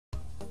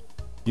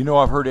You know,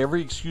 I've heard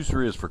every excuse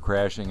there is for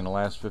crashing in the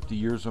last 50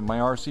 years of my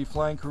RC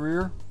flying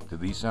career. Do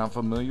these sound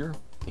familiar?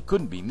 It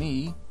couldn't be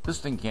me. This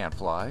thing can't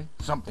fly.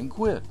 Something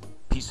quit.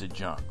 Piece of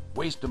junk.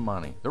 Waste of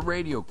money. The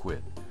radio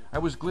quit. I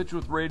was glitched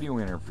with radio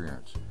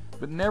interference.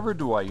 But never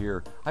do I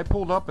hear, I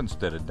pulled up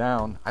instead of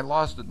down. I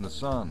lost it in the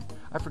sun.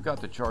 I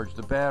forgot to charge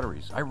the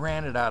batteries. I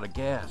ran it out of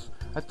gas.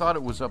 I thought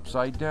it was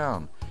upside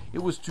down.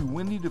 It was too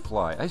windy to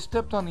fly. I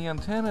stepped on the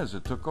antenna as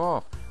it took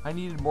off. I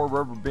needed more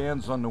rubber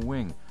bands on the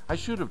wing. I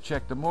should have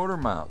checked the motor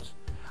mounts.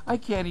 I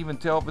can't even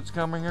tell if it's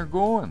coming or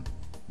going.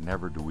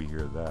 Never do we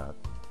hear that.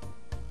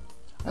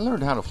 I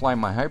learned how to fly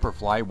my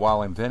Hyperfly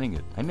while inventing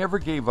it. I never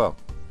gave up.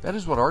 That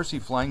is what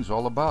RC flying is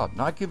all about,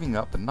 not giving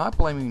up and not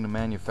blaming the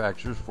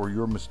manufacturers for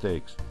your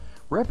mistakes.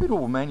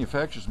 Reputable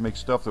manufacturers make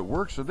stuff that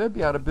works, so they'd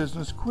be out of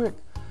business quick.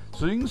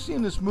 So you can see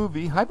in this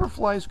movie,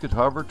 Hyperflies could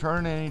hover,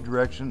 turn in any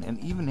direction, and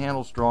even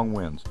handle strong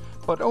winds,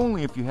 but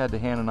only if you had the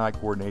hand and eye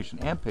coordination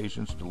and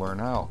patience to learn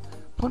how.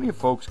 Plenty of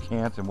folks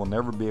can't and will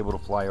never be able to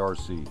fly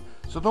RC,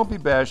 so don't be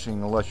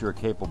bashing unless you're a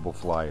capable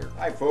flyer.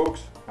 Hi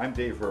folks, I'm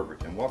Dave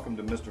Herbert and welcome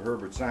to Mr.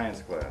 Herbert's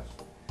Science Class.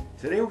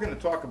 Today we're going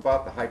to talk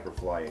about the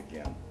Hyperfly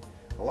again.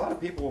 A lot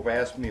of people have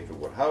asked me if it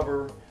would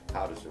hover,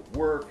 how does it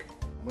work.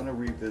 I'm going to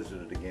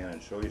revisit it again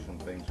and show you some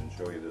things and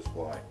show you this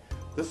fly.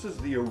 This is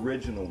the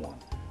original one.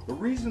 The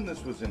reason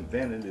this was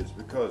invented is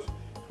because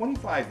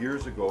 25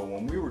 years ago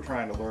when we were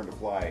trying to learn to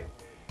fly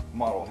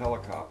model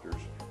helicopters,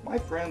 my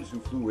friends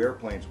who flew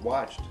airplanes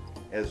watched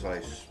as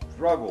I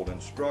struggled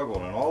and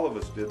all of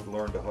us did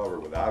learn to hover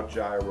without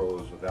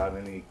gyros, without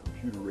any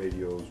computer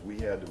radios. We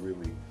had to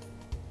really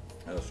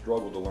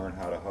struggle to learn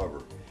how to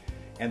hover.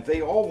 And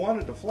they all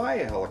wanted to fly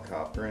a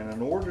helicopter, and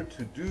in order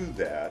to do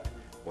that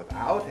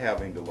without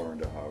having to learn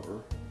to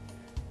hover,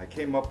 I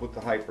came up with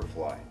the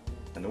Hyperfly.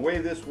 And the way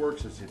this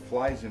works is it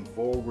flies in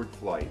forward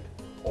flight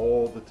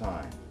all the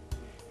time.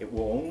 It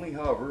will only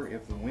hover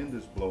if the wind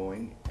is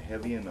blowing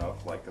heavy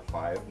enough, like a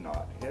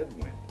 5-knot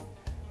headwind.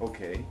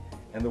 Okay,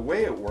 and the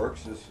way it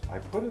works is I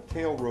put a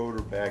tail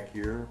rotor back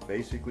here,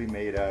 basically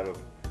made out of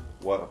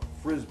what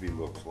a frisbee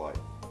looks like.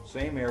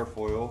 Same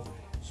airfoil,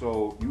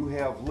 so you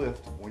have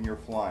lift when you're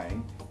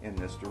flying in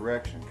this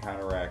direction,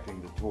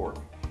 counteracting the torque.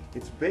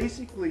 It's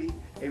basically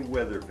a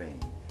weather vane.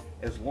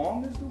 As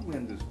long as the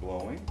wind is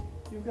blowing,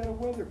 you've got a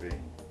weather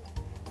vane.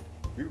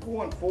 If you're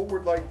going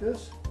forward like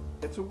this,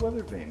 it's a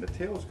weather vane. The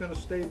tail's going to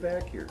stay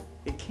back here.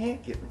 It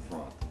can't get in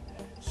front.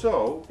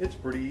 So it's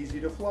pretty easy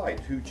to fly.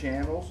 2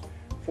 channels,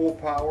 full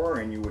power,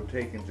 and you would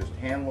take and just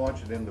hand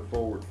launch it into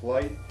forward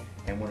flight.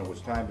 And when it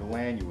was time to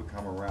land, you would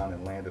come around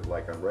and land it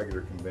like a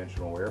regular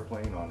conventional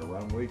airplane on the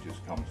runway,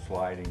 just come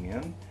sliding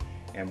in.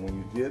 And when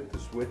you did, the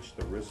switch,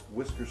 the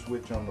whisker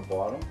switch on the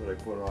bottom that I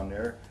put on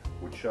there,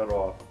 would shut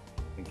off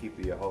and keep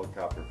the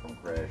helicopter from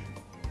crashing.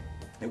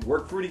 It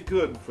worked pretty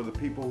good for the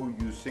people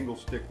who use single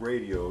stick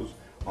radios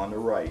on the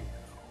right.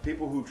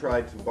 People who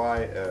tried to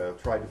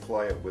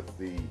fly it with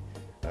the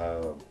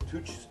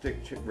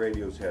 2-stick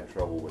radios had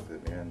trouble with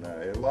it.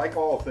 And like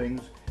all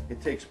things, it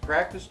takes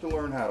practice to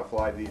learn how to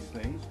fly these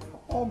things.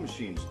 All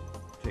machines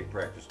take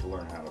practice to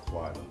learn how to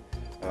fly them.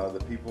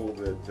 The people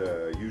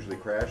that usually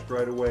crashed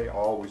right away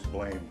always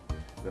blame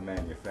the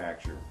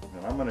manufacturer.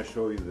 And I'm going to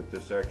show you that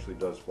this actually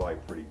does fly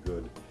pretty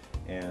good.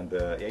 And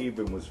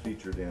even was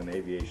featured in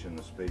Aviation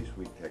and Space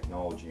Week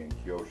Technology, and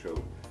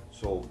Kyosho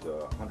sold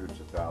hundreds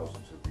of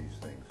thousands of these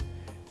things.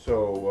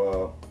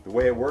 So the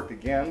way it worked,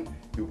 again,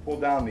 you pull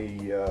down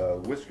the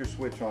whisker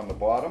switch on the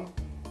bottom,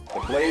 the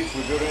blades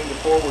would go into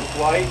forward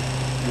flight,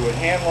 you would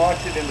hand launch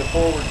it into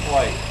forward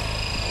flight.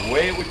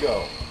 Away it would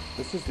go.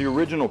 This is the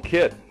original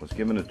kit. It was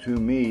given to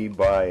me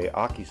by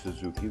Aki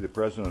Suzuki, the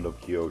president of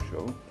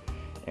Kyosho.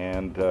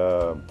 And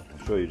I'll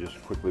show you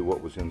just quickly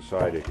what was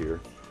inside of here.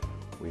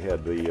 We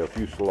had the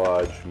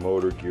fuselage,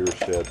 motor, gear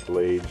set,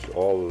 blades,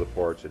 all of the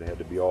parts. It had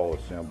to be all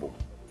assembled.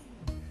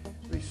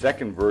 The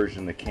second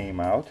version that came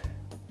out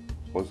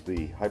was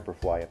the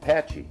Hyperfly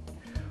Apache,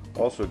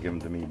 also given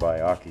to me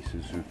by Aki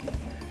Suzuki.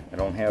 I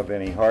don't have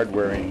any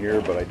hardware in here,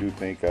 but I do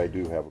think I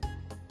do have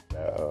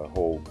a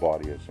whole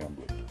body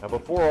assembly. Now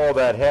before all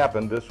that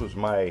happened, this was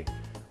my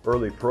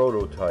early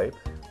prototype.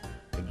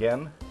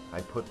 Again,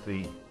 I put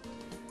the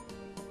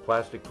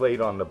plastic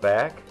plate on the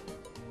back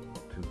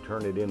to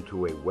turn it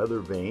into a weather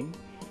vane.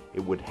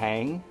 It would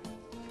hang,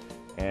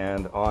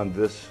 and on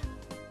this,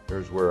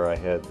 here's where I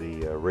had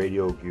the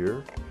radio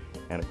gear,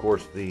 and of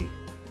course the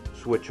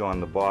switch on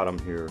the bottom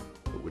here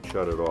that would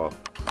shut it off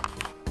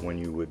when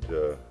you would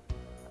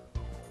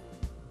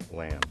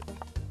land.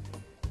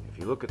 If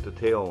you look at the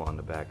tail on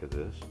the back of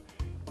this,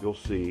 you'll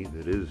see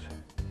that it is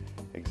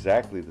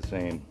exactly the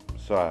same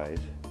size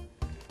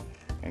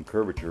and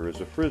curvature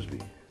as a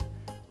frisbee,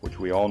 which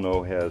we all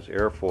know has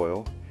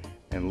airfoil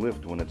and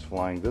lift when it's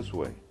flying this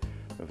way.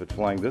 If it's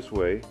flying this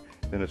way,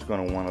 then it's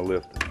going to want to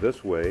lift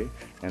this way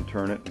and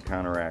turn it and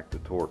counteract the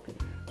torque.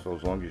 So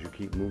as long as you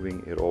keep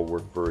moving, it all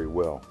worked very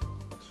well.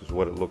 This is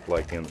what it looked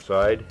like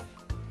inside.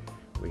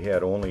 We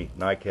had only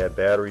NiCad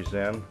batteries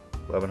then,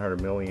 1100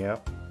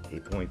 milliamp,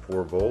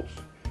 8.4 volts,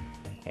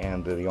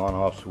 and the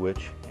on-off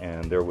switch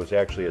and there was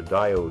actually a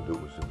diode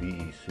that was a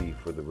VEC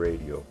for the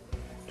radio.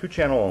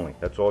 2-channel only,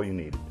 that's all you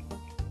needed.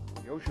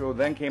 Kyosho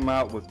then came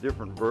out with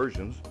different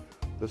versions.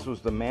 This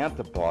was the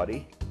Manta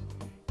body,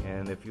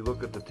 and if you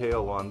look at the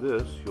tail on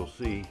this, you'll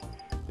see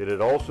that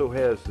it also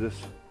has this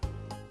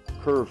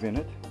curve in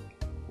it,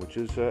 which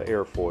is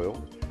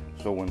airfoil,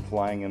 so when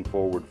flying in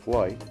forward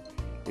flight,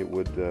 it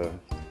would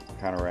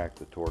counteract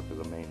the torque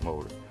of the main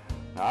motor.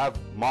 Now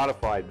I've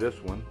modified this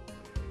one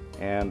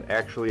and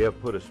actually have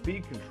put a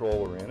speed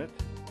controller in it.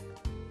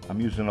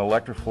 I'm using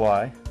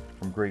Electrifly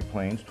from Great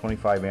Plains,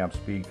 25 amp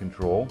speed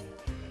control,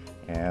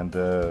 and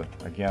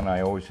again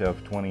I always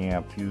have 20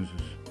 amp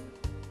fuses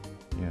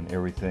in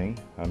everything.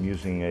 I'm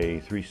using a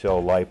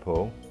 3-cell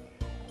LiPo,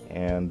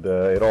 and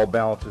it all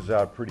balances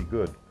out pretty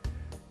good.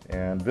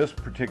 And this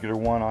particular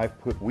one, I've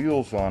put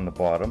wheels on the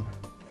bottom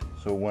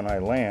so when I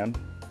land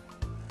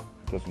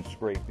it doesn't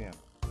scrape in.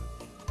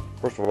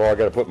 First of all, I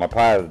got to put my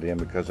pilot in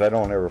because I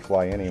don't ever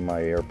fly any of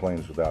my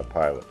airplanes without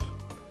pilots.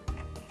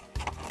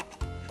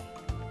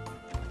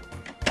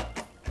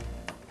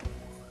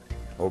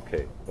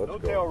 Okay, let's go. No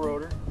tail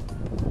rotor.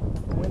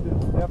 The wind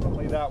is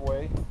definitely that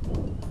way.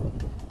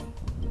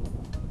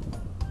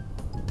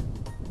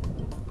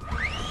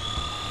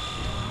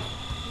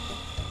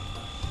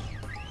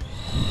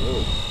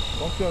 Ooh.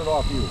 Don't turn it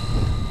off you.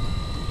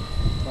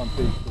 It's on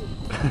page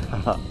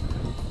 2.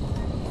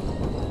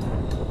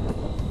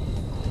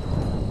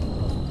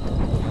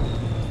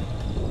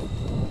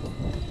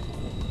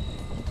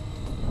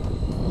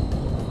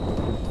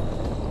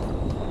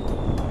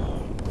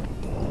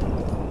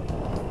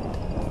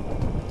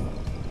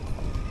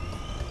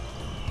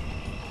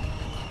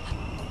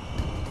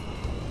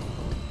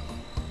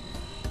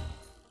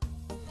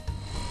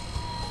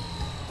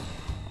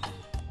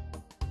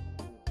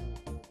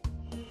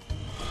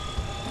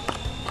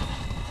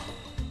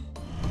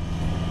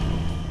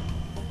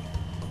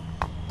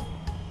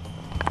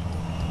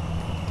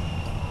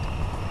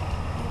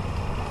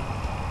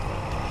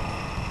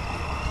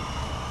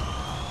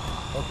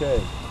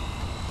 Okay,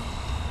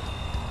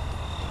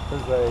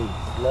 there's a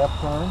left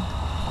turn,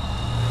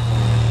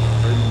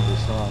 right into the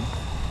sun.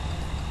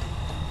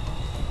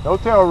 No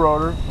tail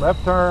rotor,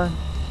 left turn.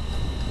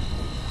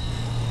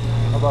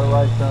 How about a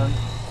right turn?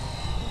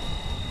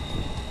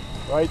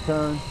 Right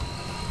turn,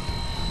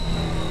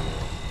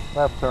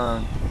 left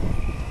turn.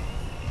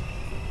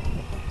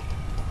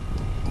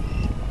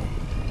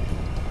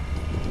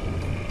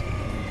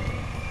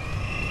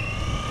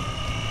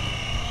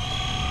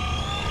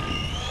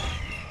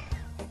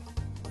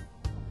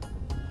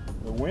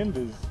 The wind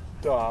is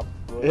stopped.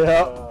 But,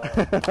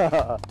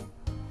 Yeah.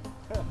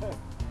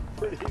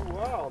 pretty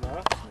wild,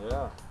 huh?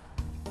 Yeah.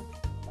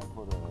 I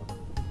put a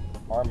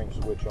arming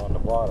switch on the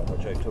bottom,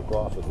 which I took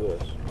off of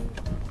this.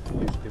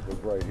 It was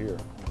right here.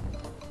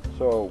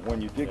 So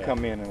when you did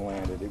come in and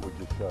landed, it would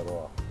just shut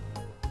off.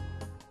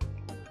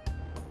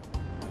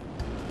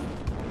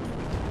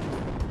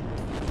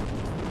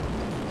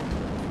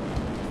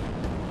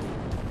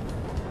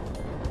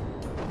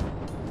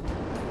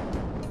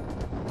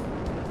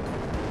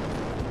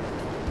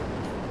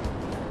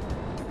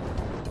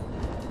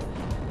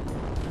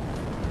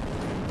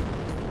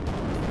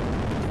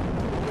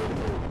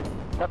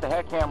 Got the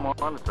head cam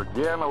on. It's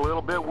again a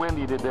little bit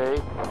windy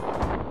today,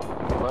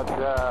 but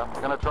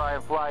gonna try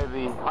and fly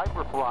the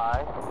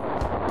Hyperfly.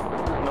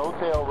 This is no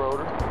tail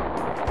rotor,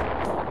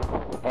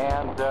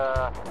 and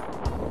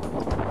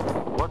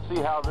let's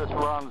see how this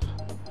runs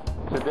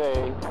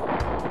today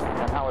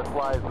and how it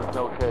flies with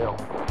no tail.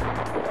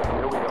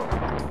 Here we go.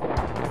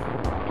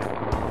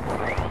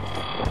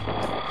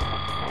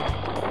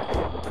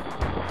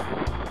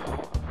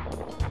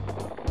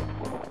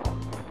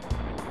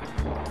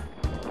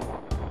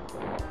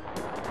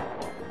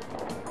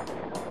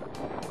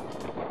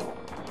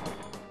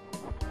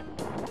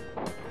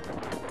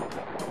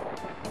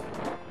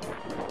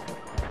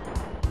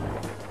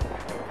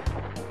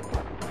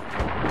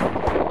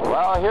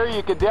 Well, here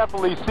you can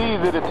definitely see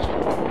that it's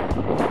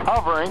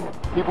hovering.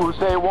 People who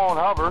say it won't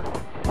hover.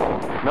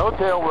 No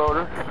tail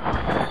rotor.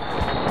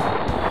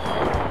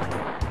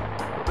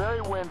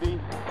 Very windy.